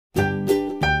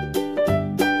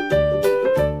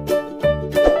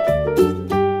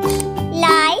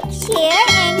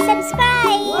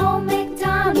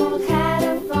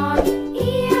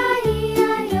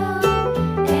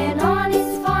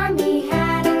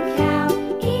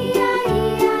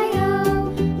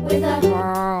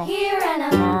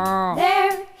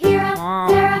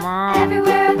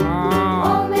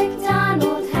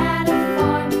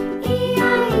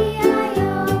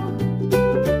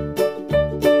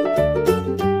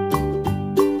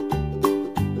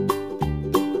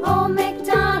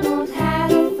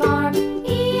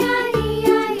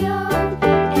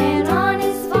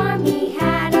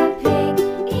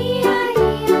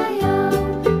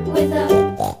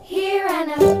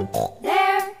and a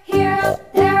there, here,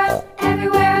 up, there, up,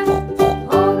 everywhere.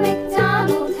 Old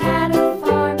MacDonald had a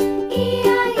farm,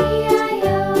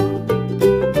 E-I-E-I-O.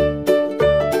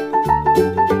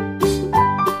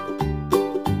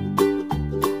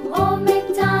 Old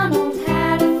MacDonald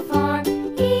had a farm,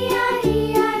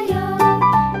 E-I-E-I-O.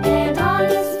 And on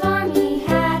his farm he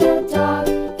had a dog,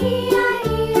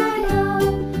 E-I-E-I-O.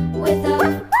 With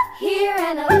a here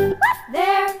and a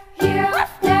there, here, up,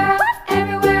 there, up,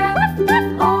 everywhere.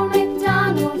 Old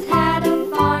MacDonald had a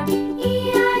farm,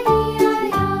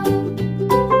 E-I-E-I-O.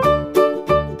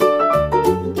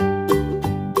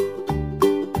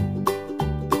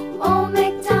 Old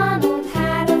MacDonald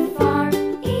had a farm,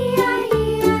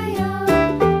 E-I-E-I-O.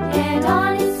 And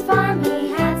on his farm he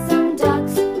had some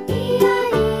ducks,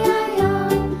 E-I-E-I-O.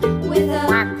 With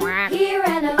a here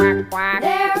and a there,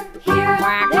 here,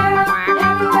 there,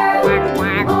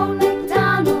 everywhere. Old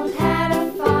MacDonald had a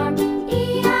farm,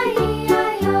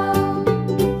 E-I-E-I-O.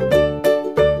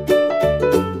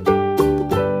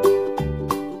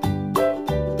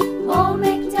 Old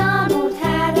MacDonald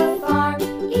had a farm,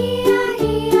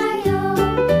 E-I-E-I-O.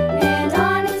 And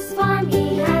on his farm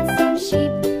he had some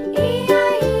sheep,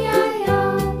 E-I-E-I-O.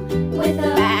 With a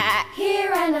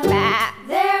here and a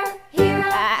there, here,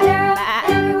 there,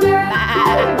 everywhere.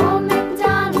 Old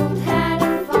MacDonald had a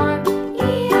farm,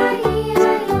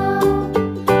 E-I-E-I-O.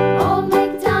 Old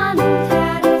MacDonald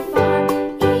had a farm,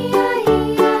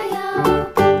 E-I-E-I-O.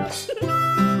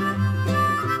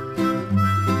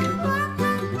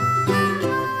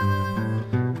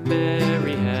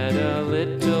 Mary had a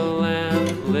little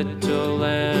lamb, little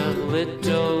lamb,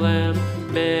 little lamb.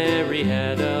 Mary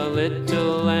had a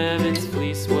little lamb, its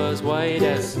fleece was white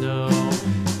as snow.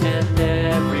 And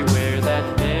everywhere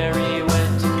that Mary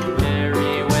went,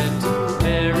 Mary went,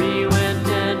 Mary went.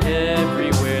 And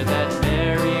everywhere that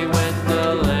Mary went,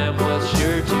 the lamb was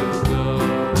sure to go.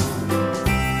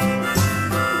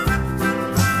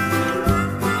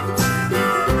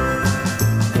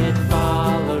 It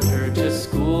followed her to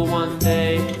school one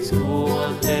day, school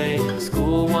one day,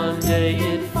 school one day.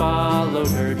 It followed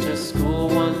her to school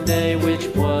one day, which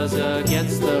was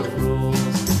against the rules.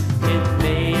 It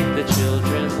made the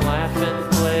children laugh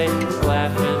and play,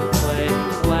 laugh and play,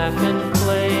 laugh and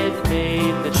play. It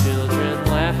made the children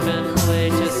laugh and play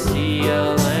to see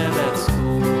a lamb at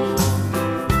school.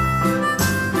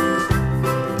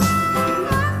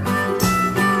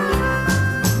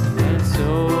 And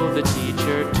so the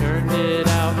teacher turned it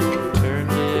out,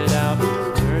 turned it out,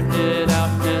 turned it out.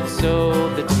 And so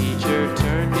the teacher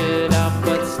turned it out,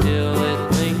 but still it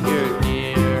lingered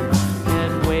near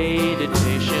and waited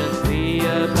patiently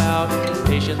about,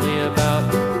 patiently about,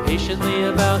 patiently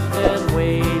about. And